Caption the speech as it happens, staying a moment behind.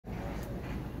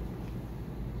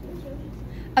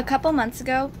A couple months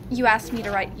ago, you asked me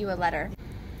to write you a letter.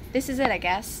 This is it, I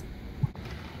guess.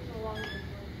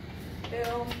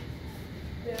 Bill.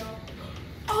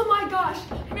 Oh my gosh!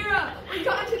 Mira, we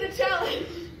got into the challenge!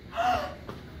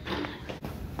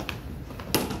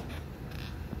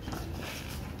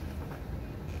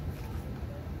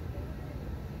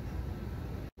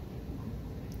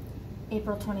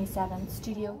 April 27th,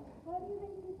 studio.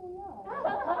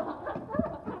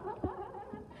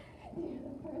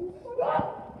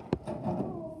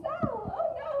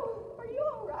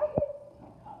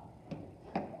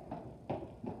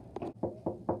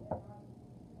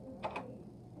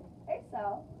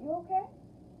 You okay?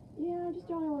 Yeah, I just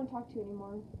don't really want to talk to you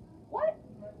anymore. What?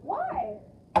 Why?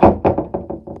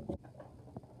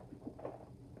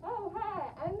 Oh,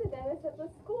 hi. I'm the dentist at the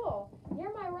school.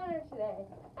 You're my runner today.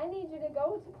 I need you to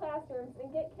go to classrooms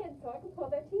and get kids so I can pull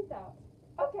their teeth out.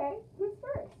 Okay. Who's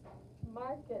first?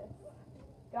 Marcus.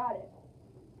 Got it.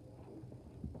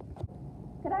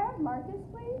 Could I have Marcus,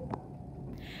 please?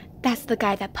 That's the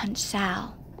guy that punched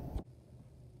Sal.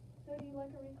 So do you like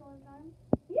a recall in time?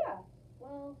 Yeah.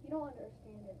 Well, you don't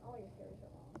understand it. All your theories are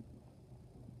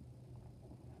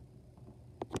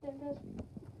wrong.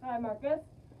 Hi, Marcus.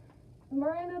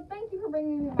 Miranda, thank you for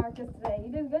bringing me Marcus today.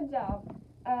 You did a good job.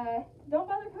 Don't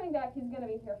bother coming back. He's going to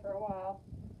be here for a while.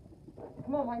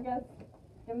 Come on, Marcus.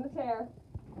 Give him the chair.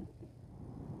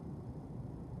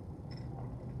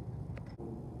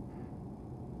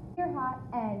 You're hot,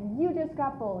 and you just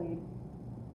got bullied.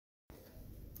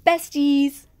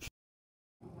 Besties!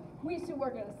 We should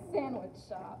work at a sandwich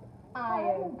shop.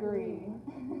 I agree.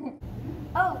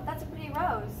 Oh, that's a pretty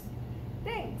rose.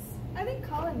 Thanks. I think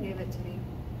Colin gave it to me.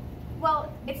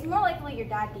 Well, it's more likely your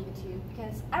dad gave it to you,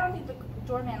 because I don't think the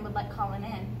doorman would let Colin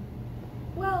in.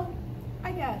 Well,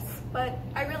 I guess, but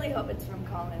I really hope it's from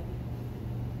Colin.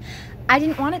 I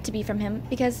didn't want it to be from him,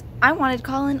 because I wanted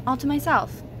Colin all to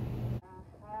myself.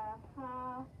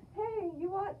 Hey, you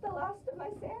want the last of my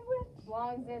sandwich? As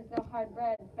long as there's no hard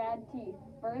bread, bad teeth.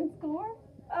 Burn score?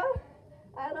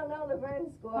 I don't know the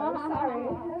burn score. I'm sorry.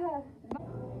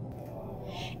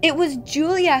 It was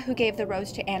Julia who gave the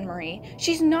rose to Anne-Marie.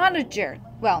 She's not a jerk.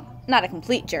 Well, not a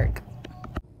complete jerk.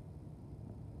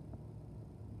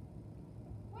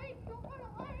 Wait, don't go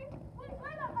to line. Wait,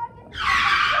 wait up, Marcus.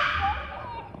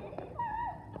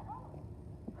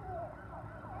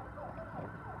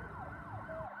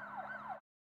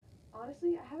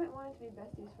 Honestly, I haven't wanted to be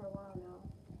besties for a while now.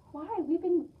 Why? We've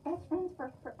been best friends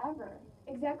for forever.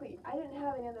 Exactly. I didn't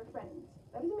have any other friends.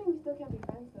 That doesn't mean we still can't be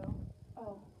friends, though.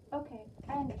 Oh, okay.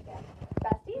 I understand.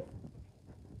 Besties?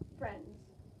 Friends.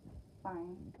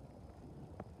 Fine.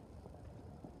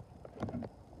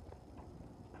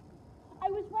 I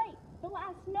was right. The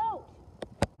last note.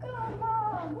 Go,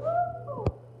 Mom! Woo!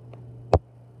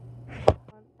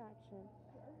 Action.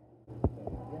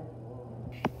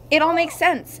 It all makes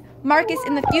sense. Marcus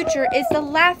in the future is the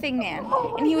laughing man,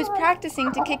 and he was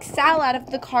practicing to kick Sal out of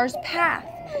the car's path.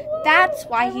 That's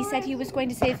why he said he was going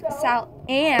to save Sal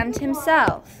and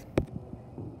himself.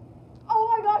 Oh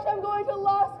my gosh, I'm going to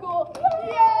law school!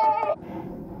 Yay!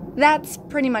 That's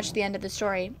pretty much the end of the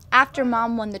story. After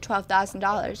Mom won the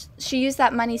 $12,000, she used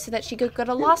that money so that she could go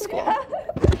to law school.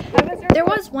 There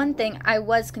was one thing I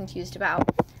was confused about.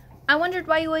 I wondered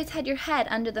why you always had your head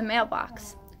under the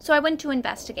mailbox. So I went to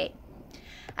investigate.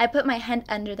 I put my head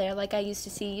under there like I used to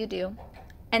see you do.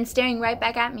 And staring right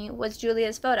back at me was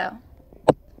Julia's photo.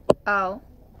 Oh,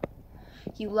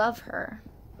 you love her.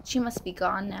 She must be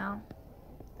gone now.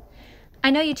 I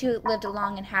know you two lived a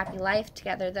long and happy life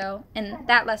together, though, and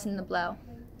that lessened the blow.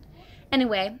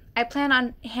 Anyway, I plan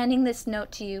on handing this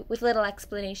note to you with little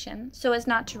explanation, so as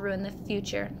not to ruin the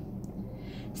future.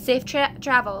 Safe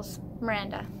travels,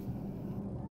 Miranda.